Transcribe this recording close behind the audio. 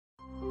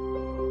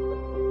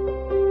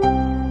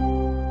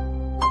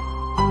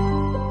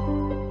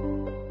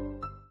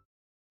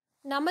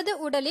நமது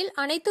உடலில்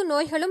அனைத்து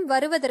நோய்களும்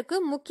வருவதற்கு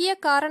முக்கிய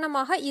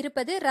காரணமாக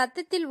இருப்பது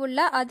இரத்தத்தில்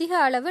உள்ள அதிக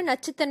அளவு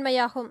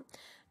நச்சுத்தன்மையாகும்.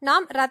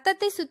 நாம்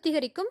இரத்தத்தை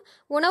சுத்திகரிக்கும்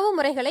உணவு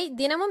முறைகளை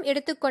தினமும்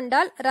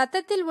எடுத்துக்கொண்டால்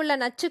இரத்தத்தில் உள்ள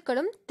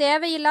நச்சுக்களும்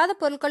தேவையில்லாத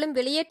பொருட்களும்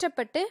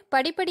வெளியேற்றப்பட்டு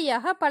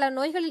படிப்படியாக பல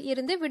நோய்களில்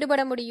இருந்து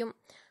விடுபட முடியும்.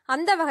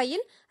 அந்த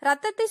வகையில்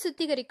இரத்தத்தை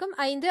சுத்திகரிக்கும்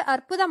 5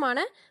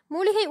 அற்புதமான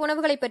மூலிகை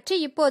உணவுகளை பற்றி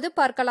இப்போது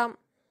பார்க்கலாம்.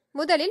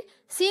 முதலில்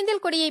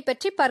சீந்தில் கொடியை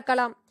பற்றி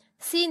பார்க்கலாம்.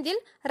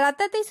 சீந்தில்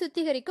இரத்தத்தை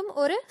சுத்திகரிக்கும்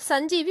ஒரு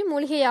சஞ்சீவி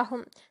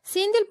மூலிகையாகும்.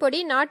 சீந்தில் பொடி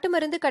நாட்டு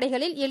மருந்து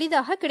கடைகளில்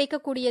எளிதாக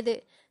கிடைக்கக்கூடியது.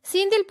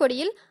 சீந்தில்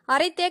பொடியில்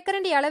அரை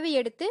தேக்கரண்டி அளவு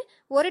எடுத்து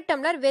 1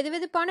 டம்ளர்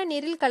வெதுவெதுப்பான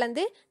நீரில்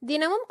கலந்து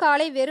தினமும்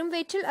காலை வெறும்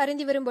வயிற்றில்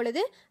அருந்தி வரும்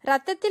பொழுது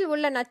இரத்தத்தில்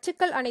உள்ள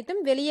நச்சுக்கள்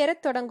அனைத்தும்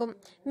வெளியேறத் தொடங்கும்.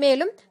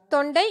 மேலும்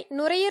தொண்டை,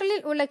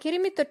 நுரையீரலில் உள்ள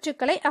கிருமி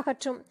தொற்றுக்களை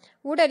அகற்றும்.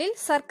 உடலில்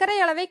சர்க்கரை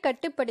அளவை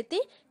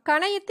கட்டுப்படுத்தி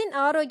கணையத்தின்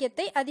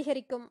ஆரோக்கியத்தை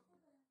அதிகரிக்கும்.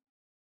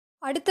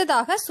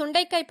 அடுத்ததாக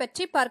சுண்டைக்காய்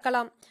பற்றி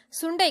பார்க்கலாம்.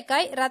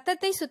 சுண்டைக்காய்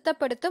இரத்தத்தை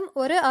சுத்தப்படுத்தும்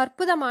ஒரு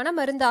அற்புதமான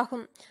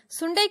மருந்தாகும்.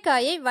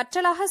 சுண்டைக்காயை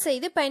வற்றலாக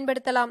செய்து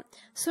பயன்படுத்தலாம்.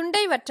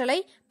 சுண்டை வற்றலை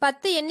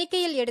 10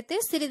 எண்ணிக்கையில் எடுத்து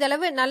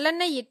சிறிதளவு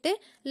நல்லெண்ணெய் இட்டு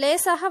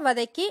லேசாக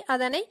வதக்கி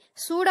அதனை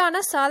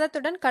சூடான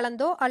சாதத்துடன்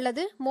கலந்தோ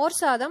அல்லது மோர்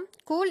சாதம்,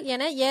 கூழ்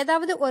என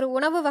ஏதாவது ஒரு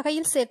உணவு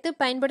வகையில் சேர்த்து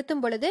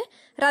பயன்படுத்தும் பொழுது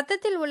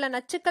இரத்தத்தில் உள்ள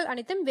நச்சுக்கள்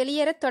அனைத்தும்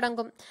வெளியேறத்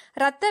தொடங்கும்.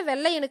 இரத்த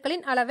வெள்ளை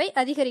அணுக்களின் அளவை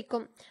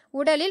அதிகரிக்கும்.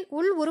 உடலில்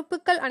உள்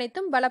உறுப்புகள்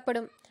அனைத்தும்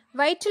பலப்படும்.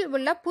 வயிற்றில்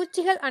உள்ள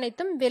பூச்சிகள்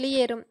அனைத்தும்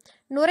வெளியேறும்.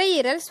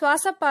 நுரையீரல்,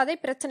 சுவாசப்பாதை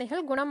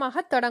பிரச்சனைகள்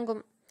குணமாக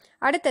தொடங்கும்.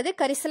 அடுத்தது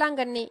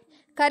கரிசலாங்கண்ணி.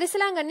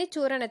 கரிசலாங்கண்ணி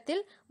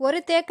சூரணத்தில் 1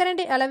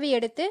 தேக்கரண்டி அளவு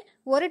எடுத்து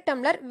 1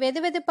 டம்ளர்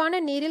வெதுவெதுப்பான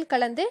நீரில்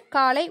கலந்து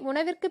காலை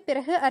உணவிற்கு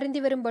பிறகு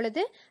அருந்தி வரும்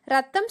பொழுது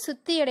இரத்தம்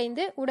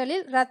சுத்தியடைந்து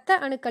உடலில் இரத்த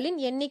அணுக்களின்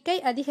எண்ணிக்கை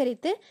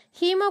அதிகரித்து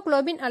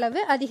ஹீமோகுளோபின்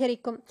அளவு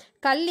அதிகரிக்கும்.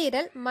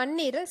 கல்லீரல்,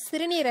 மண்ணீரல்,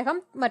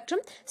 சிறுநீரகம்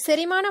மற்றும்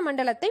செரிமான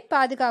மண்டலத்தை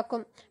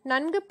பாதுகாக்கும்.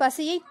 நன்கு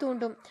பசியை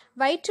தூண்டும்.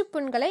 வயிற்றுப்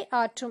புண்களை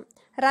ஆற்றும்.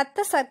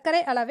 இரத்த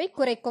சர்க்கரை அளவை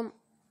குறைக்கும்.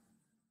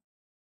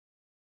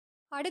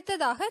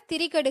 அடுத்ததாக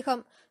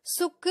திரிகடுகம்.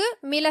 சுக்கு,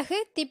 மிளகு,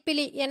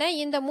 திப்பிலி என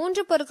இந்த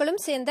 3 பொருட்களும்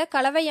சேர்ந்த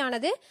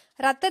கலவையானது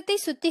இரத்தத்தை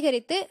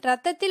சுத்திகரித்து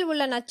இரத்தத்தில்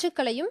உள்ள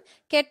நச்சுக்களையும்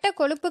கெட்ட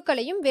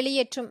கொழுப்புகளையும்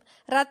வெளியேற்றும்.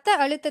 இரத்த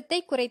அழுத்தத்தை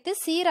குறைத்து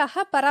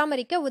சீராக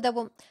பராமரிக்க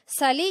உதவும்.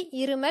 சளி,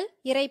 இருமல்,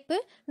 இரைப்பு,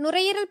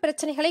 நுரையீரல்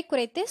பிரச்சனைகளை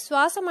குறைத்து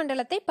சுவாச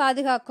மண்டலத்தை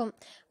பாதுகாக்கும்.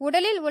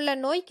 உடலில் உள்ள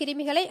நோய்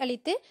கிருமிகளை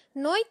அழித்து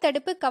நோய்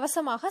தடுப்பு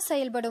கவசமாக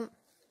செயல்படும்.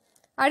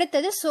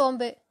 அடுத்தது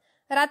சோம்பு.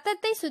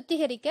 இரத்தத்தை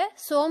சுத்திகரிக்க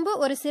சோம்பு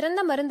ஒரு சிறந்த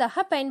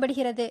மருந்தாக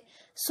பயன்படுகிறது.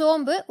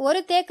 சோம்பு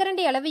 1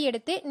 தேக்கரண்டி அளவு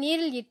எடுத்து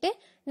நீரில் இட்டு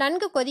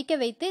நன்கு கொதிக்க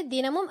வைத்து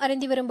தினமும்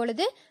அருந்தி வரும்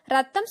பொழுது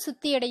இரத்தம்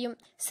சுத்தியடையும்.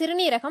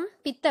 சிறுநீரகம்,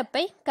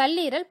 பித்தப்பை,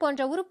 கல்லீரல்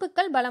போன்ற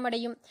உறுப்புகள்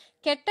பலமடையும்.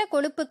 கெட்ட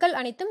கொழுப்புகள்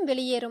அனைத்தும்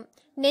வெளியேறும்.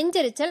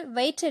 நெஞ்செரிச்சல்,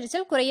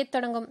 வயிற்றெரிச்சல் குறையத்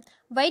தொடங்கும்.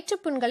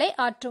 வயிற்றுப் புண்களை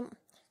ஆற்றும்.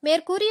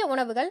 மேற்கூறிய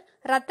உணவுகள்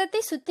இரத்தத்தை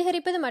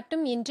சுத்திகரிப்பது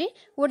மட்டும் இன்றி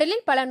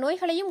உடலில் பல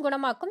நோய்களையும்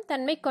குணமாக்கும்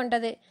தன்மை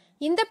கொண்டது.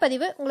 இந்த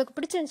பதிவு உங்களுக்கு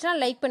பிடிச்சிருந்துச்சுன்னா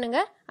லைக் பண்ணுங்க,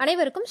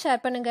 அனைவருக்கும்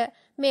ஷேர் பண்ணுங்க.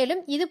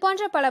 மேலும் இது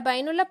போன்ற பல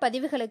பயனுள்ள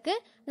பதிவுகளுக்கு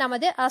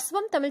நமது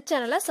அஸ்வம் தமிழ்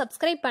சேனலை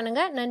சப்ஸ்கிரைப்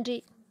பண்ணுங்க. நன்றி.